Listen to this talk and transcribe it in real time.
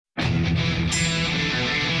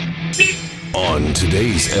On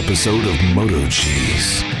today's episode of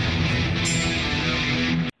MotoCheez.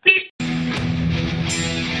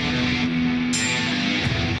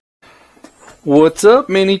 What's up,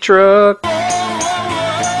 Minitruck?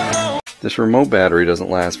 This remote battery doesn't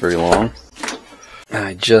last very long.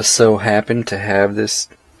 I just so happen to have this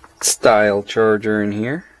style charger in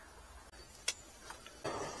here.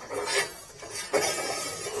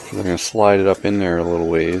 I'm going to slide it up in there a little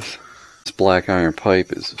ways. This black iron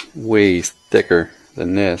pipe is way thicker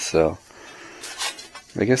than this, so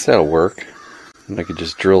I guess that'll work. And I could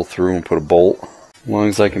just drill through and put a bolt. As long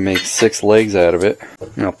as I can make 6 legs out of it.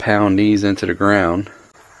 And I'll pound these into the ground.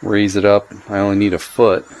 Raise it up. I only need a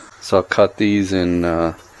foot. So I'll cut these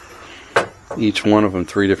in each one of them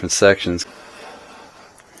 3 different sections.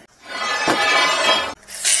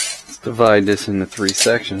 Let's divide this into 3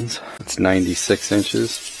 sections. It's 96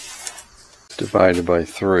 inches. Divided by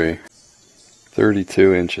 3.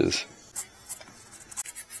 32 inches.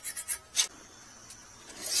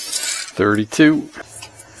 32.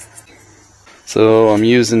 So I'm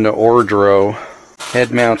using the Ordro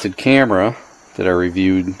head-mounted camera that I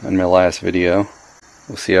reviewed in my last video.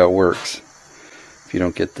 We'll see how it works. If you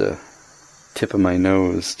don't get the tip of my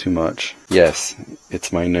nose too much. Yes,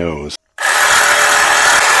 it's my nose.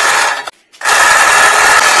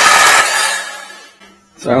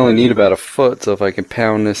 So I only need about a foot, so if I can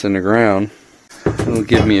pound this in the ground, it'll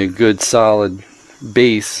give me a good solid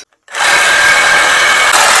base.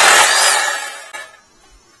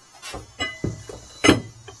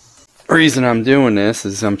 The reason I'm doing this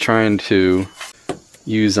is I'm trying to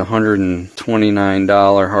use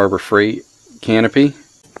 $129 Harbor Freight Canopy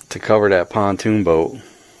to cover that pontoon boat.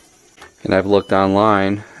 And I've looked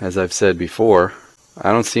online, as I've said before,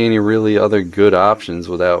 I don't see any really other good options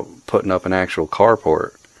without putting up an actual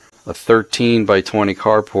carport. A 13 by 20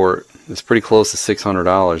 carport is pretty close to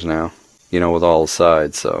 $600 now, you know, with all the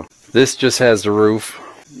sides. So this just has the roof,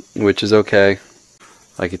 which is okay.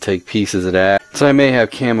 I could take pieces of that. So I may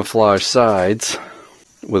have camouflage sides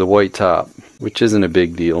with a white top, which isn't a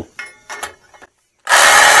big deal.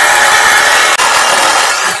 I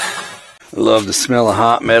love the smell of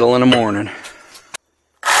hot metal in the morning.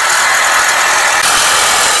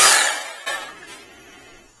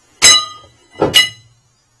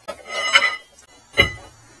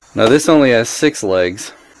 Now this only has 6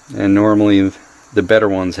 legs, and normally the better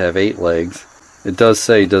ones have 8 legs. It does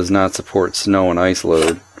say does not support snow and ice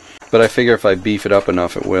load, but I figure if I beef it up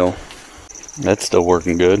enough it will. That's still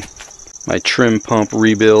working good. My trim pump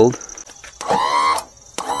rebuild.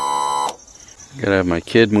 Gotta have my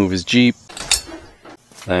kid move his Jeep.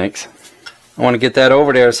 Thanks. I want to get that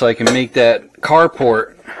over there so I can make that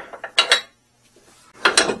carport.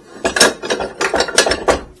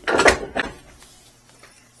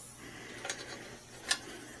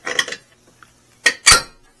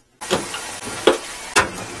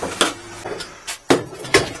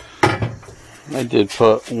 I did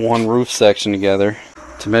put one roof section together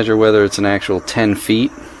to measure whether it's an actual 10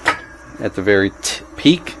 feet at the very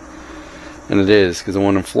peak, and it is, because the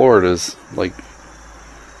one in Florida is like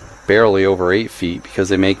barely over 8 feet because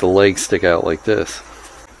they make the legs stick out like this,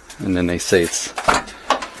 and then they say it's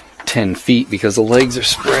 10 feet because the legs are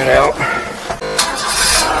spread out.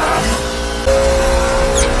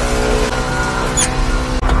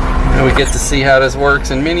 Now we get to see how this works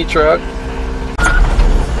in Minitruck.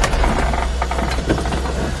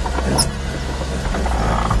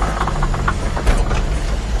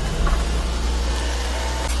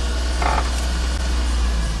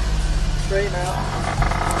 Straighten out.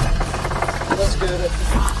 That's good.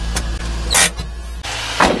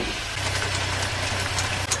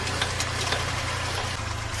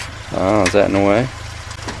 Oh, is that in the way?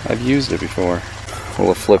 I've used it before.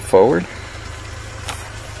 Will it flip forward?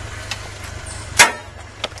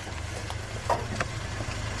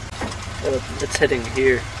 It's hitting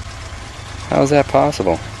here. How is that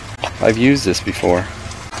possible? I've used this before.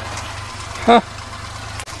 Huh.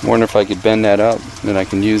 Wonder if I could bend that up, then I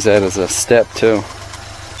can use that as a step too.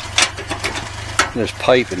 There's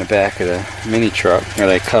pipe in the back of the Minitruck that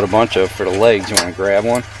I cut a bunch of for the legs. You want to grab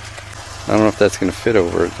one? I don't know if that's going to fit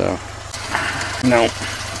over it though. No,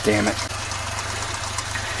 damn it.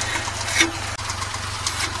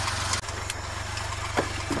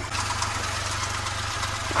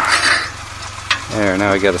 There,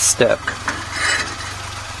 now I got a step.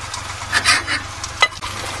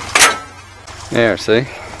 There, see?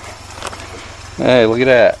 Hey, look at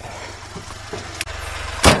that.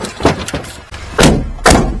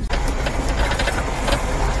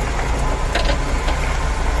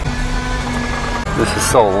 This is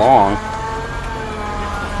so long.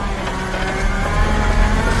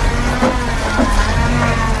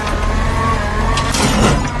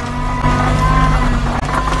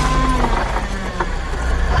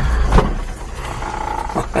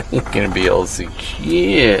 gonna be able to see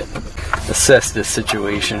shit. Assess this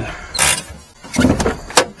situation.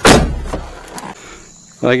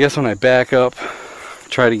 Well, I guess when I back up,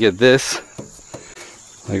 try to get this,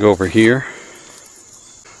 like over here,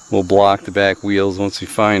 we'll block the back wheels. Once we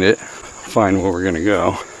find it, find where we're gonna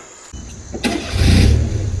go.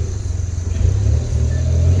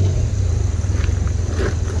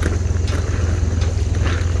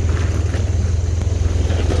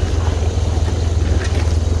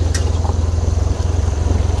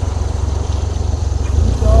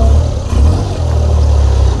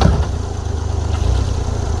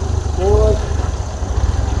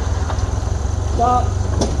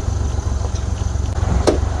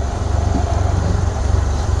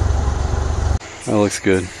 That looks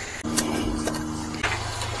good.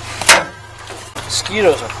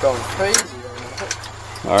 Mosquitoes are going crazy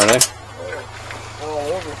right now. Are they? All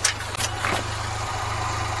over.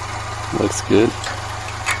 Looks good.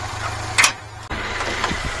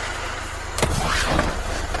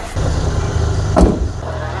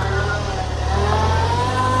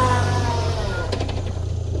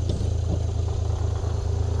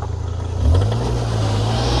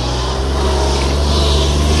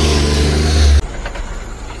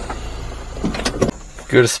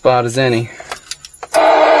 Good a spot as any.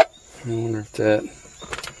 I wonder if that...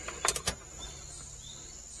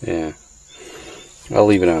 Yeah. I'll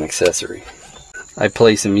leave it on accessory. I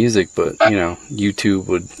play some music, but, you know, YouTube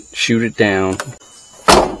would shoot it down.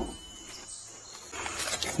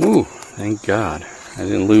 Ooh, thank God. I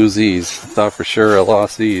didn't lose these. I thought for sure I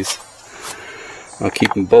lost these. I'll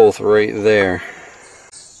keep them both right there.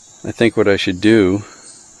 I think what I should do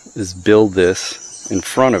is build this in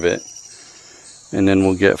front of it. And then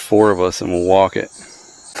we'll get 4 of us and we'll walk it.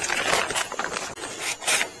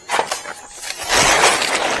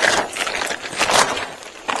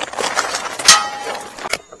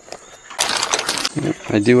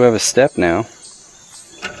 I do have a step now.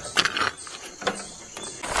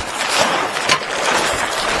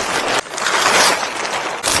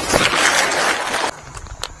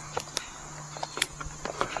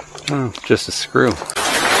 Oh, just a screw.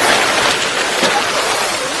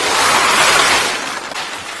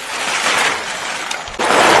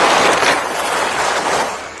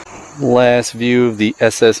 Last view of the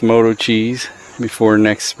SS MotoCheez before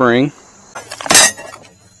next spring.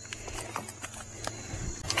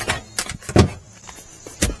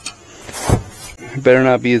 Better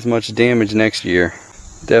not be as much damage next year.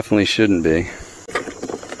 Definitely shouldn't be.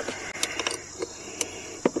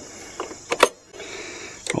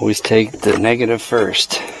 Always take the negative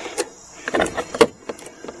first.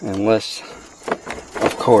 Unless,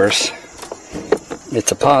 of course,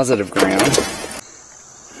 it's a positive ground.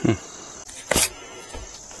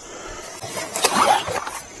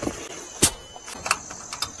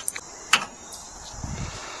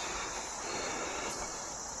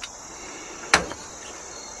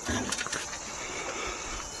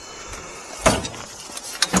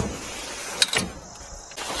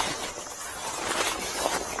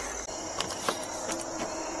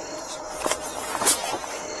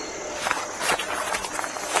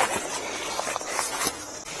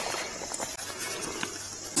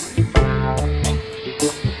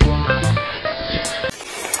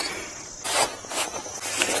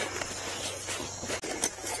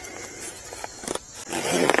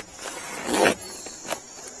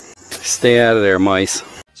 Stay out of there, mice.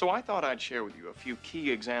 So I thought I'd share with you a few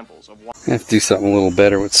key examples of why I have to do something a little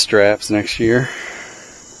better with straps next year.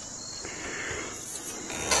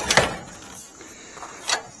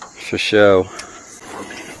 For show.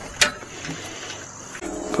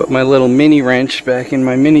 Put my little mini wrench back in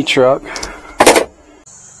my mini truck.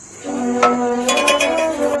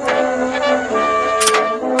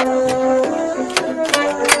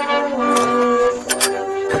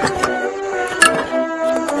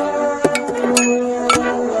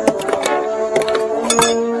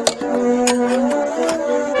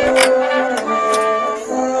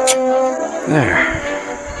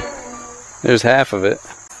 There's half of it.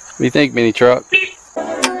 What do you think, Minitruck?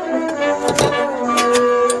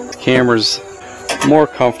 The camera's more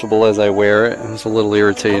comfortable as I wear it. It was a little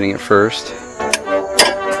irritating at first.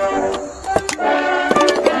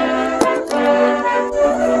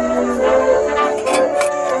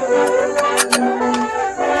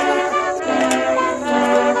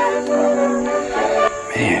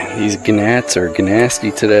 Man, these gnats are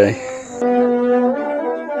gnasty today.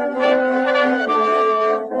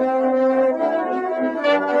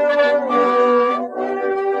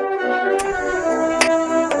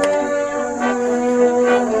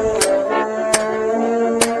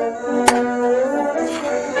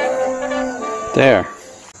 There.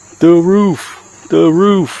 The roof! The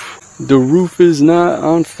roof! The roof is not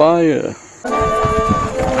on fire.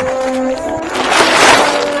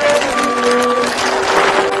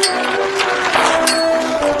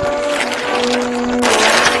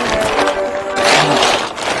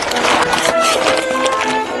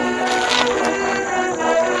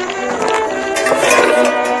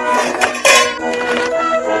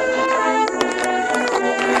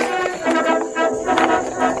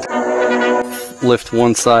 Lift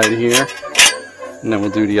one side here, and then we'll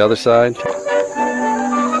do the other side.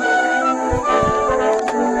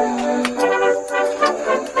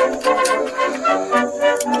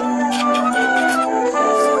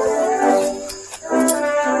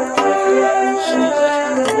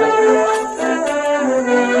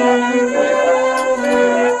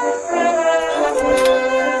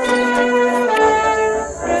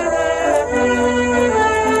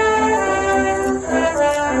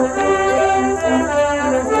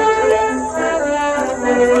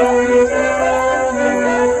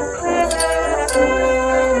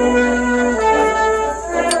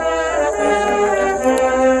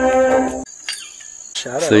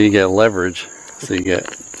 So you get leverage. So you get,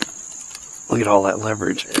 look at all that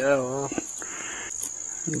leverage. Yeah, well.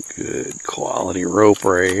 Good quality rope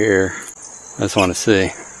right here. I just want to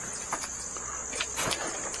see.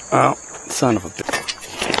 Oh, son of a bitch.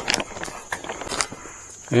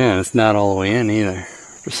 Yeah, it's not all the way in either,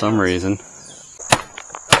 for some reason.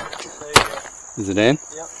 Is it in?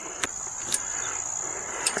 Yep.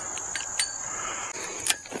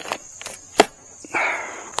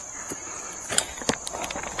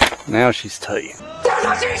 Now she's tight.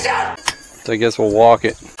 So I guess we'll walk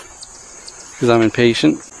it. Because I'm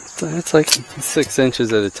impatient. So it's like 6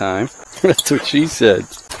 inches at a time. That's what she said.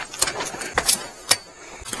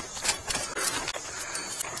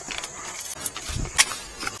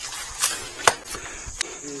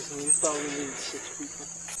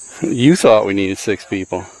 You thought we needed 6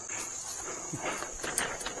 people.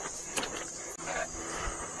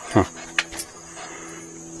 Huh.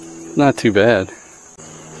 Not too bad.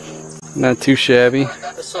 Not too shabby.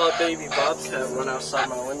 I saw a baby bobcat run outside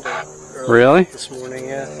my window. Really? This morning,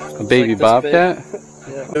 yeah. A baby bobcat?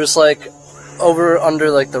 Yeah. It was like over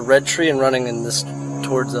under like the red tree and running in this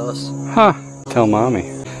towards us. Huh. Tell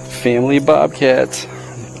mommy. Family bobcats.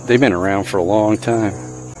 They've been around for a long time.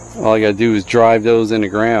 All I gotta do is drive those in the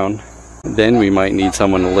ground. Then we might need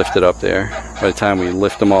someone to lift it up there by the time we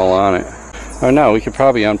lift them all on it. Oh no, we could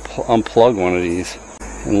probably unplug one of these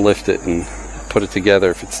and lift it and put it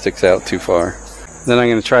together if it sticks out too far. Then I'm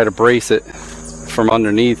going to try to brace it from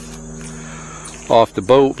underneath off the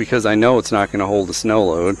boat because I know it's not going to hold the snow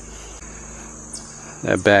load.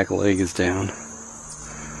 That back leg is down.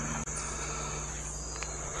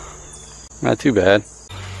 Not too bad.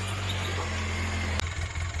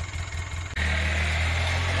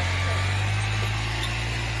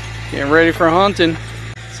 Getting ready for hunting.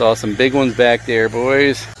 Saw some big ones back there,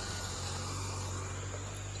 boys.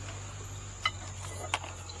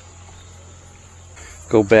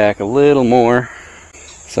 Go back a little more.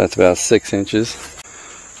 So that's about 6 inches.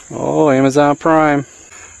 Oh, Amazon Prime.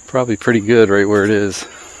 Probably pretty good right where it is.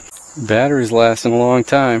 Battery's lasting a long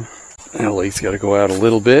time. That light's got to go out a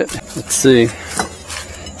little bit. Let's see.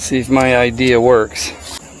 See if my idea works.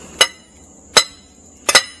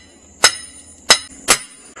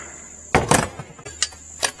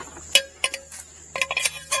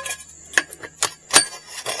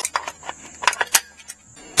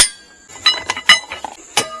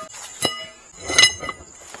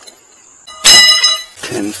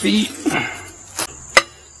 Feet.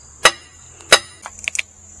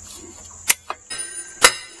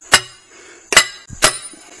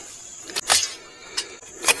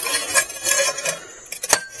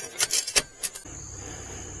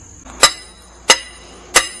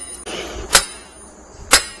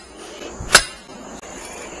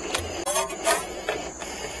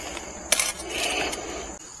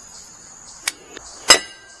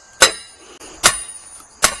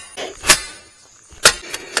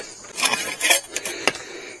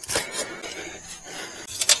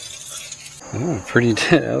 Oh,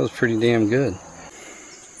 that was pretty damn good.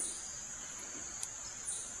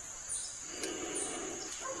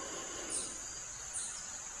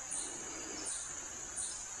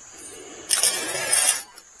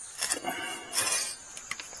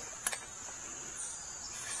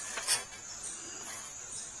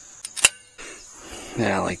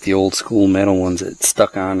 Yeah, I like the old school metal ones that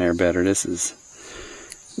stuck on there better. These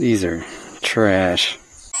are trash.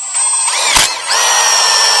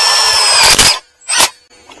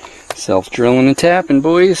 Self-drilling and tapping,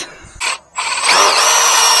 boys.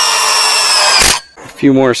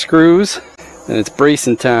 few more screws, and it's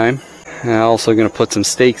bracing time. And I'm also going to put some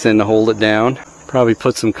stakes in to hold it down. Probably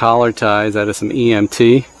put some collar ties out of some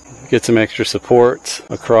EMT. Get some extra supports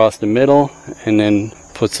across the middle, and then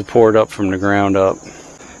put support up from the ground up.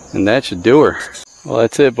 And that should do her. Well,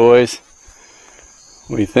 that's it, boys.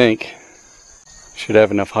 What do you think? Should have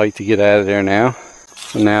enough height to get out of there now.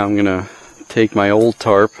 So now I'm gonna take my old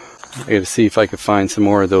tarp. I gotta see if I can find some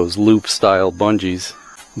more of those loop style bungees.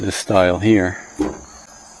 This style here.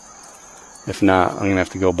 If not, I'm gonna have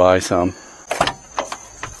to go buy some.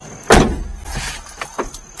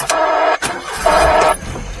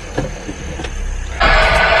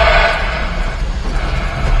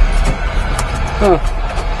 Huh.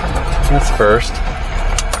 That's first.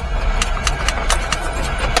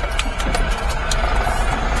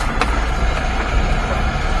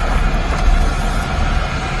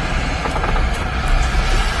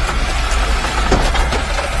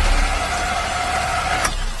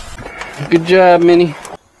 Good job, Minnie.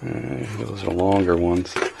 Those are longer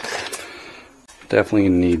ones. Definitely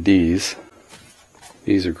gonna need these.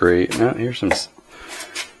 These are great. Now, here's some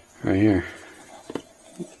right here.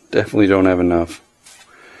 Definitely don't have enough.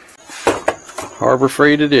 Harbor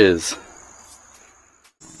Freight it is.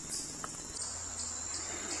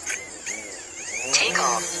 Take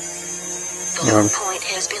off. The loop point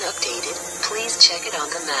has been updated. Please check it on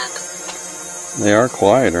the map. They are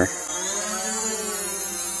quieter.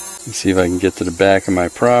 Let's see if I can get to the back of my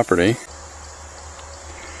property.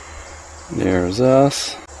 There's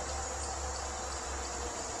us.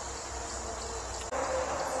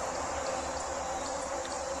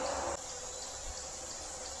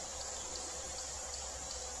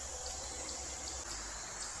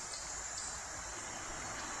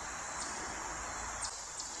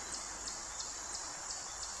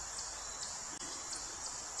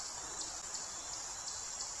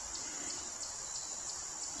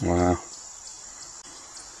 Wow.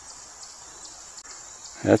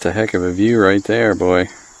 That's a heck of a view right there, boy.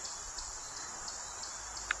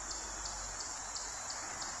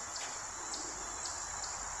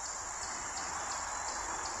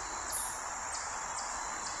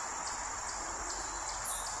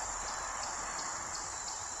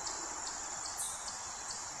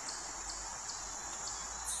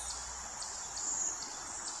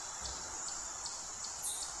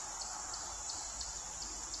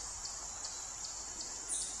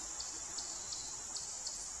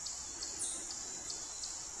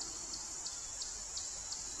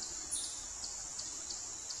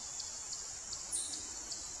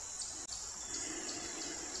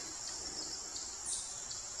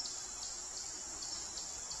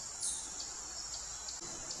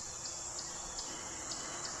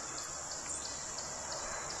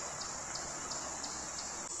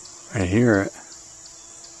 I hear it.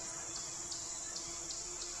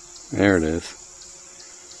 There it is.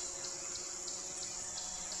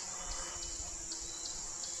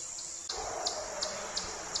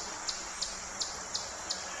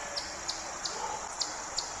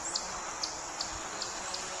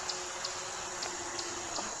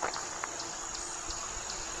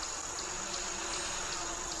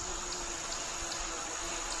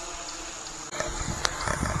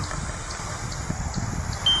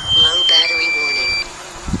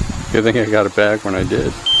 Good thing I got it back when I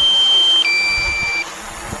did.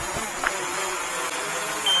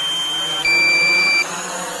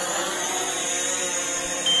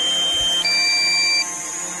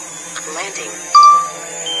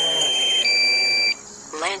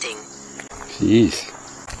 Landing. Jeez.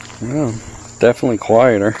 Well, definitely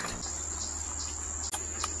quieter.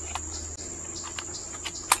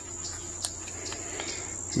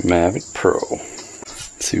 Mavic Pro.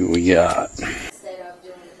 Let's see what we got.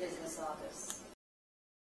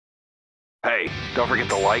 Hey, don't forget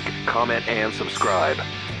to like, comment, and subscribe.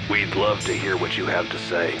 We'd love to hear what you have to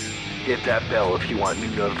say. Hit that bell if you want new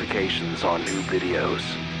notifications on new videos.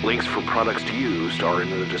 Links for products used are in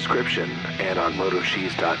the description and on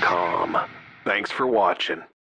MotoCheez.com. Thanks for watching.